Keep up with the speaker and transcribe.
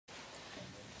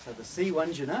So the sea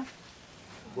wandjina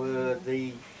were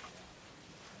the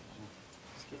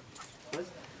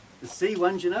sea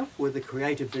wandjina were the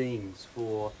creative beings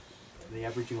for the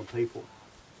Aboriginal people.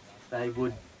 They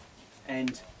would,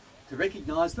 and to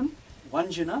recognise them,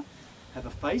 wandjina have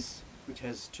a face which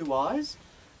has two eyes.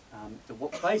 The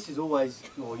face is always,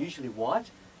 or usually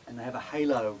white, and they have a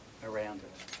halo around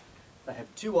it. They have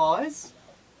two eyes,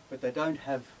 but they don't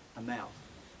have a mouth.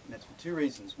 And that's for two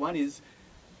reasons. One is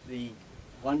the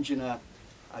wandjina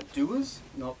are doers,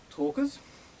 not talkers.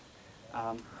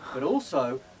 But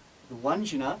also, the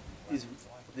wandjina is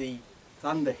the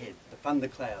thunderhead, the thunder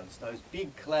clouds, those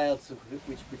big clouds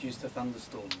which produce the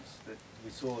thunderstorms that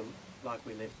we saw, like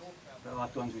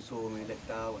the ones we saw when we left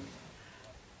Darwin.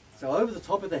 So over the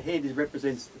top of the head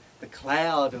represents the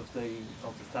cloud of the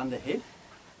thunderhead,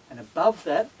 and above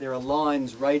that there are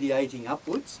lines radiating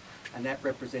upwards, and that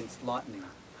represents lightning.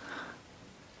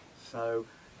 So,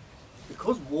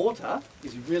 because water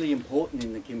is really important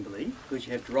in the Kimberley, because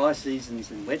you have dry seasons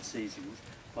and wet seasons,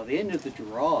 by the end of the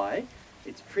dry,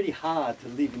 it's pretty hard to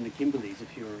live in the Kimberleys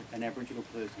if you're an Aboriginal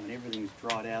person, when everything's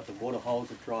dried out, the water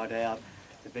holes are dried out,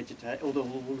 all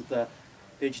of the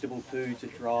vegetable foods are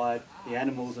dried, the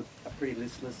animals are pretty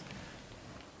listless.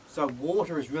 So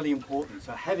water is really important.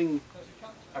 So having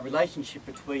a relationship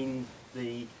between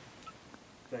the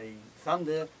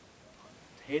thunder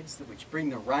heads which bring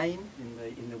the rain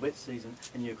in the wet season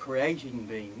and your creating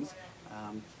beings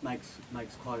makes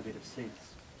quite a bit of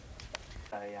sense.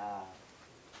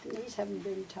 These haven't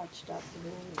been touched up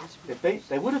at all.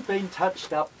 They would have been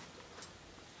touched up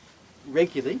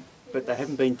regularly, but they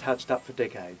haven't been touched up for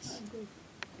decades.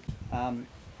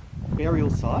 Burial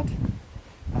site,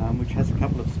 which has a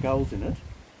couple of skulls in it.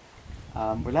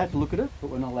 We're allowed to look at it, but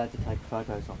we're not allowed to take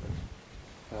photos of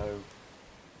it. So,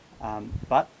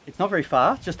 but it's not very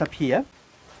far, just up here,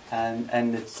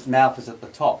 and its mouth is at the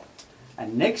top.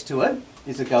 And next to it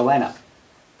is a goanna.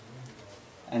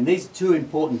 And these are two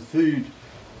important food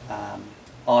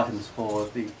items for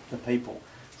the people.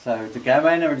 So the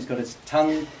goanna has got its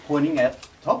tongue pointing at the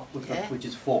top, which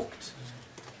is forked.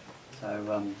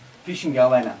 So fish and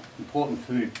goanna, important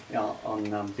food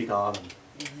on Bigge Island.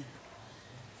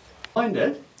 Behind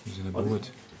it,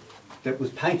 that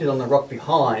was painted on the rock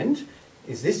behind,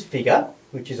 is this figure,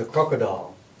 which is a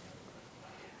crocodile.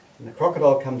 And the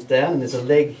crocodile comes down and there's a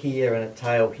leg here and a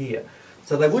tail here.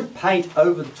 So they would paint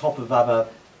over the top of other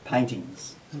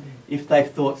paintings if they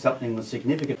thought something was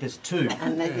significant. There's two.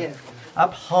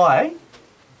 Up high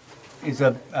is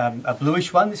a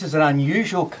bluish one. This is an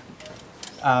unusual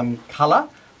colour.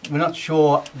 We're not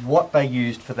sure what they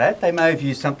used for that. They may have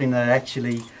used something that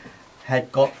actually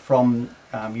had got from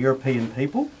European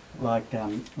people, like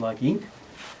ink.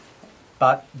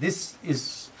 But this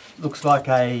looks like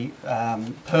a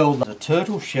pearl, a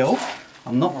turtle shell.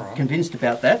 I'm not convinced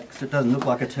about that because it doesn't look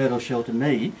like a turtle shell to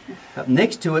me. But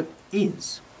next to it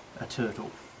is a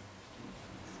turtle.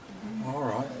 All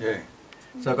right, yeah.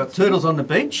 So I've got turtles on the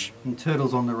beach and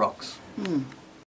turtles on the rocks.